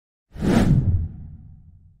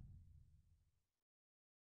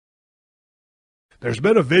There's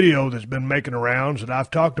been a video that's been making the rounds, and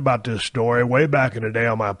I've talked about this story way back in the day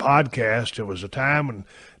on my podcast. It was a time when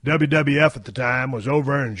WWF at the time was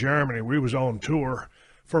over in Germany. We was on tour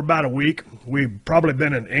for about a week. We'd probably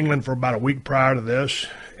been in England for about a week prior to this,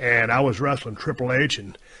 and I was wrestling Triple H,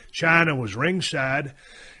 and China was ringside.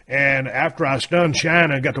 And after I stunned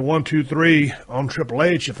China, got the 1, 2, 3 on Triple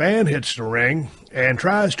H, a fan hits the ring and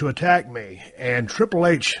tries to attack me. And Triple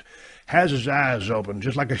H has his eyes open,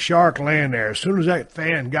 just like a shark laying there. As soon as that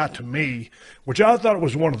fan got to me, which I thought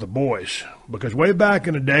was one of the boys, because way back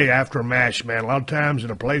in the day after a match, man, a lot of times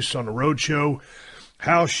in a place on the road show,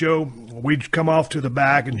 house show, we'd come off to the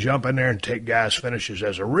back and jump in there and take guys' finishes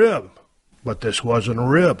as a rib. But this wasn't a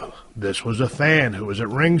rib. This was a fan who was at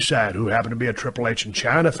ringside who happened to be a Triple H and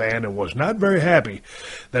China fan and was not very happy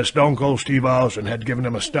that Stone Cold Steve Austin had given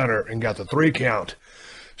him a stunner and got the 3 count.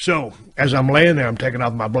 So, as I'm laying there, I'm taking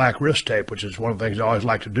off my black wrist tape, which is one of the things I always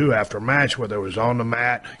like to do after a match, whether it was on the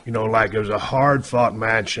mat, like it was a hard-fought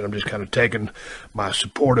match, and I'm just kind of taking my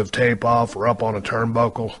supportive tape off or up on a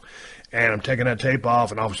turnbuckle, and I'm taking that tape off,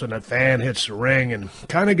 and all of a sudden that fan hits the ring and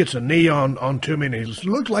kind of gets a knee onto me, and he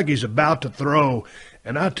looks like he's about to throw,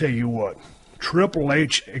 and I tell you what, Triple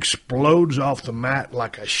H explodes off the mat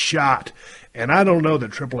like a shot. And I don't know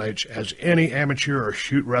that Triple H has any amateur or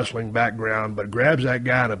shoot wrestling background, but grabs that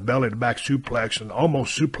guy in a belly-to-back suplex and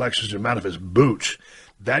almost suplexes him out of his boots.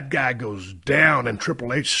 That guy goes down, and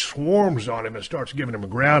Triple H swarms on him and starts giving him a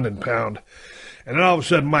ground and pound. And then all of a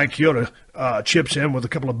sudden, Mike Chioda chips in with a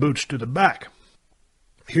couple of boots to the back.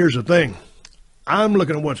 Here's the thing. I'm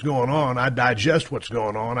looking at what's going on. I digest what's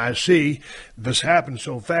going on. I see this happen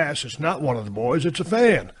so fast, it's not one of the boys, it's a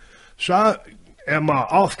fan. So I am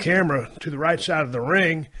off camera to the right side of the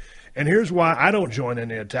ring, and here's why I don't join in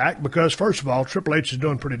the attack, because first of all, Triple H is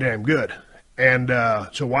doing pretty damn good. And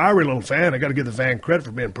it's a wiry little fan. I got to give the fan credit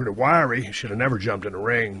for being pretty wiry. He should have never jumped in the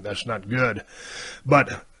ring. That's not good.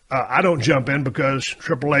 But I don't jump in because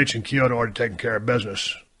Triple H and Chioda already taken care of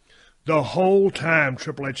business. The whole time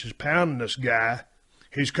Triple H is pounding this guy,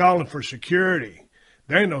 he's calling for security.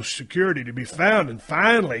 There ain't no security to be found. And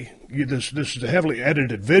finally, this is a heavily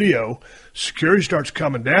edited video, security starts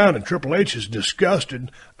coming down, and Triple H is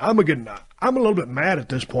disgusted. I'm a little bit mad at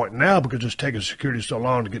this point now because it's taken security so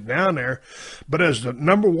long to get down there. But as the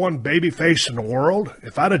number one baby face in the world,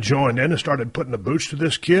 if I'd have joined in and started putting the boots to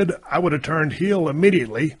this kid, I would have turned heel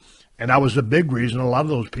immediately. And I was the big reason a lot of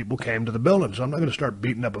those people came to the building. So I'm not going to start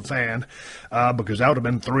beating up a fan because that would have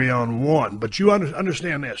been 3-on-1. But you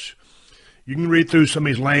understand this. You can read through some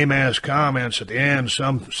of these lame-ass comments at the end.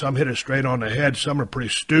 Some hit it straight on the head. Some are pretty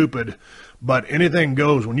stupid. But anything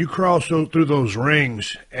goes. When you cross through those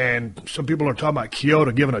rings, and some people are talking about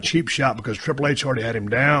Chioda giving a cheap shot because Triple H already had him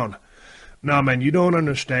down. No, man, you don't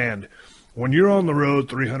understand. When you're on the road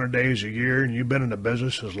 300 days a year and you've been in the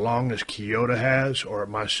business as long as Chioda has or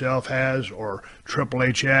myself has or Triple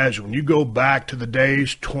H has, when you go back to the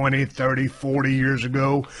days 20, 30, 40 years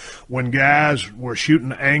ago when guys were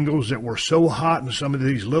shooting angles that were so hot in some of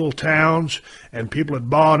these little towns and people had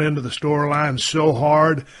bought into the storyline so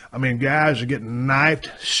hard, I mean, guys are getting knifed,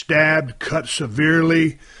 stabbed, cut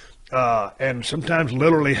severely, and sometimes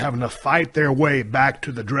literally having to fight their way back to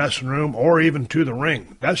the dressing room or even to the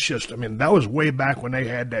ring. That was way back when they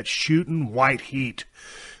had that shooting white heat.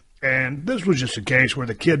 And this was just a case where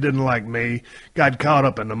the kid didn't like me, got caught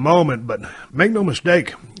up in the moment. But make no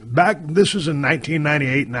mistake, this is in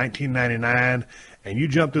 1998, 1999, and you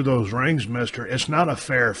jump through those rings, mister, it's not a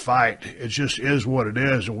fair fight. It just is what it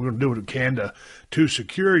is, and we're going to do what we can to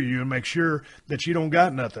secure you and make sure that you don't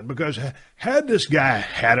got nothing. Because had this guy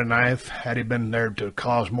had a knife, had he been there to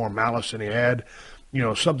cause more malice than he had,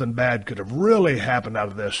 something bad could have really happened out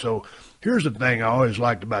of this. So here's the thing I always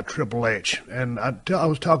liked about Triple H, and I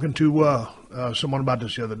was talking to someone about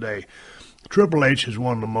this the other day. Triple H is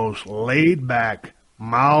one of the most laid-back,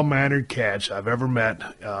 mild-mannered cats I've ever met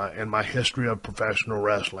in my history of professional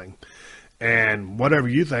wrestling. And whatever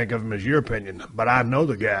you think of him is your opinion, but I know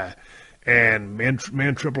the guy. And me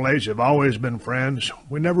and Triple H have always been friends.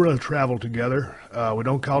 We never really traveled together. We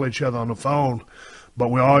don't call each other on the phone, but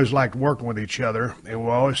we always liked working with each other. And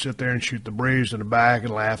we'll always sit there and shoot the breeze in the back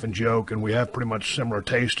and laugh and joke. And we have pretty much similar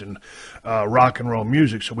taste in rock and roll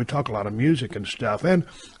music, so we talk a lot of music and stuff. And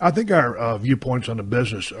I think our viewpoints on the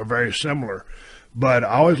business are very similar. But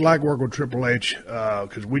I always liked working with Triple H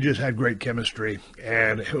because we just had great chemistry,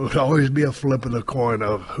 and it would always be a flip of the coin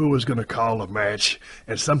of who was going to call a match.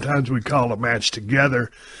 And sometimes we'd call a match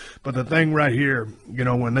together. But the thing right here,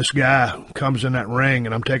 when this guy comes in that ring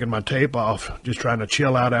and I'm taking my tape off, just trying to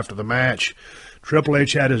chill out after the match, Triple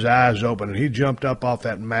H had his eyes open, and he jumped up off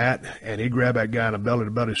that mat, and he grabbed that guy in a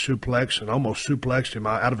belly-to-belly suplex and almost suplexed him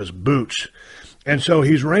out of his boots. And so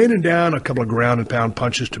he's raining down a couple of ground and pound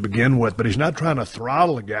punches to begin with, but he's not trying to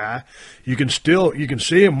throttle the guy. You can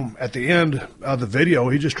see him at the end of the video.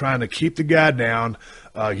 He's just trying to keep the guy down,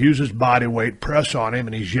 use his body weight, press on him,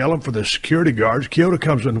 and he's yelling for the security guards. Kyoto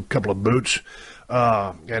comes in a couple of boots.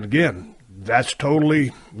 And again, that's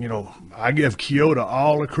totally, I give Kyoto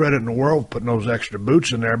all the credit in the world putting those extra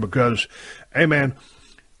boots in there because, hey, man,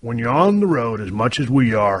 when you're on the road as much as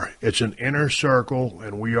we are, it's an inner circle,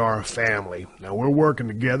 and we are a family. Now, we're working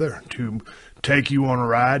together to take you on a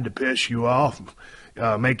ride, to piss you off,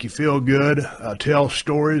 make you feel good, tell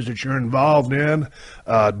stories that you're involved in,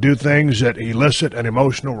 do things that elicit an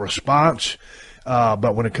emotional response.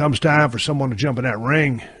 But when it comes time for someone to jump in that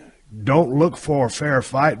ring, don't look for a fair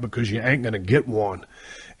fight because you ain't going to get one.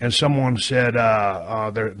 And someone said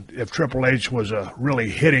if Triple H was really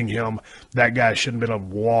hitting him, that guy shouldn't be able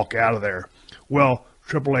to walk out of there. Well,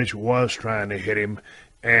 Triple H was trying to hit him,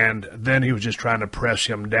 and then he was just trying to press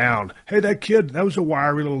him down. Hey, that was a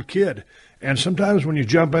wiry little kid. And sometimes when you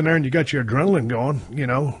jump in there and you got your adrenaline going,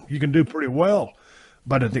 you can do pretty well.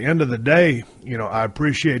 But at the end of the day, I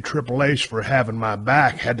appreciate Triple H for having my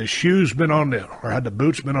back. Had the shoes been had the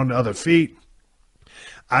boots been on the other feet,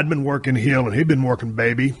 I'd been working heel and he'd been working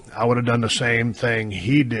baby. I would have done the same thing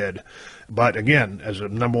he did. But again, as a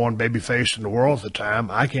number one baby face in the world at the time,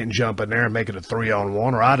 I can't jump in there and make it a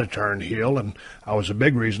 3-on-1 or I'd have turned heel. And I was a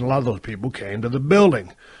big reason a lot of those people came to the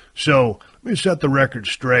building. So let me set the record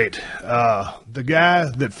straight. The guy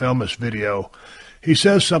that filmed this video, he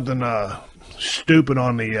says something stupid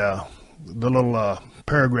on the little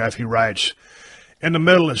paragraph he writes. In the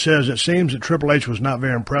middle, it says, it seems that Triple H was not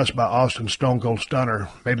very impressed by Austin's Stone Cold Stunner.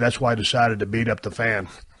 Maybe that's why he decided to beat up the fan.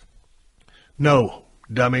 No,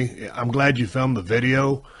 dummy. I'm glad you filmed the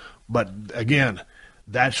video. But again,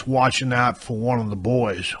 that's watching out for one of the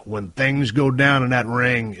boys. When things go down in that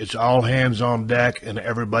ring, it's all hands on deck and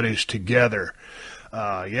everybody's together.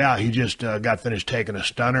 Yeah, he just got finished taking a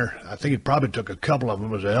stunner. I think he probably took a couple of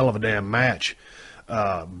them. It was a hell of a damn match.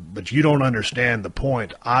 But you don't understand the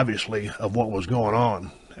point, obviously, of what was going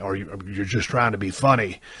on, or you're just trying to be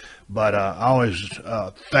funny. But I always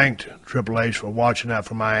thanked Triple H for watching out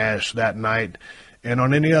for my ass that night and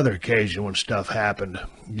on any other occasion when stuff happened.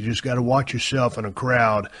 You just got to watch yourself in a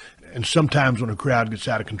crowd. And sometimes when a crowd gets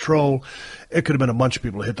out of control, it could have been a bunch of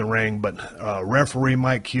people that hit the ring. But referee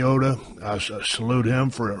Mike Chioda, I salute him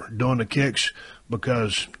for doing the kicks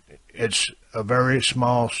because it's a very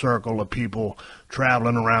small circle of people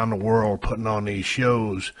traveling around the world putting on these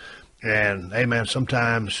shows. And, hey, man,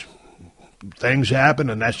 sometimes things happen,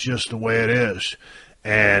 and that's just the way it is.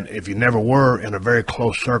 And if you never were in a very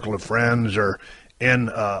close circle of friends or in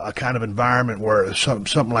a kind of environment where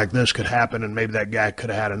something like this could happen and maybe that guy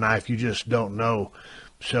could have had a knife, you just don't know.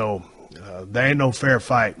 So there ain't no fair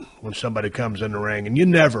fight when somebody comes in the ring. And you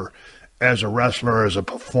never, as a wrestler, as a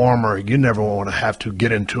performer, you never want to have to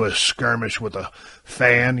get into a skirmish with a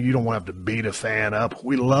fan. You don't want to have to beat a fan up.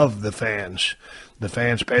 We love the fans. The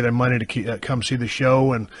fans pay their money to come see the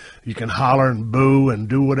show, and you can holler and boo and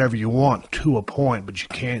do whatever you want to a point, but you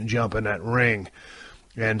can't jump in that ring.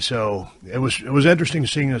 And so it was interesting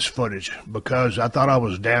seeing this footage because I thought I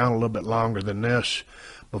was down a little bit longer than this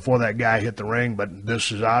before that guy hit the ring, but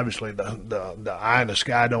this is obviously the eye in the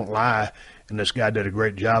sky don't lie, and this guy did a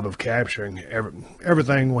great job of capturing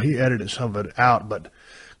everything. Well, he edited some of it out, but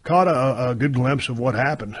caught a good glimpse of what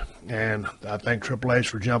happened. And I thank Triple H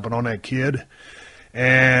for jumping on that kid.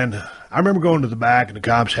 And I remember going to the back, and the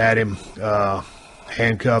cops had him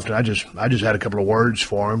handcuffed, and I just had a couple of words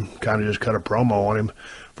for him, kind of just cut a promo on him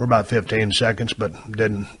for about 15 seconds, but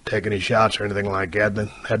didn't take any shots or anything like that. Then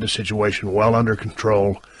had the situation well under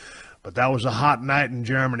control. But that was a hot night in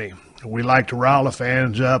Germany. We like to rile the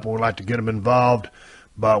fans up, and we like to get them involved,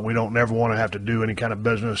 but we don't never want to have to do any kind of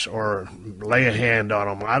business or lay a hand on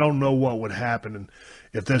them. I don't know what would happen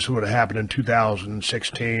if this would have happened in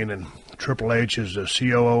 2016 and Triple H is the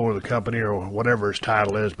COO of the company or whatever his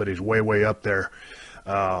title is, but he's way, way up there.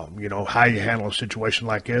 How you handle a situation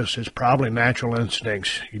like this is probably natural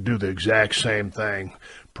instincts. You do the exact same thing.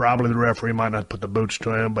 Probably the referee might not put the boots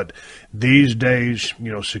to him, but these days,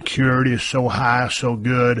 security is so high, so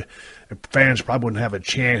good, fans probably wouldn't have a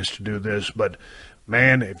chance to do this. But,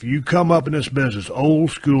 man, if you come up in this business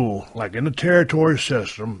old school, like in the territory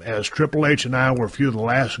system, as Triple H and I were a few of the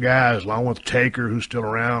last guys, along with Taker, who's still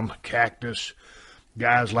around, Cactus,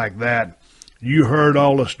 guys like that, you heard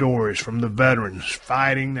all the stories from the veterans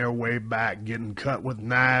fighting their way back, getting cut with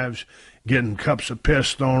knives, getting cups of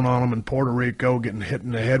piss thrown on them in Puerto Rico, getting hit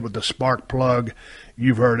in the head with a spark plug.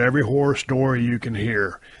 You've heard every horror story you can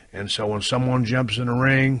hear. And so when someone jumps in the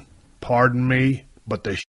ring, pardon me, but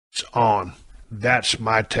the shit's on. That's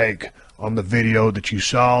my take on the video that you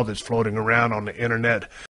saw that's floating around on the internet.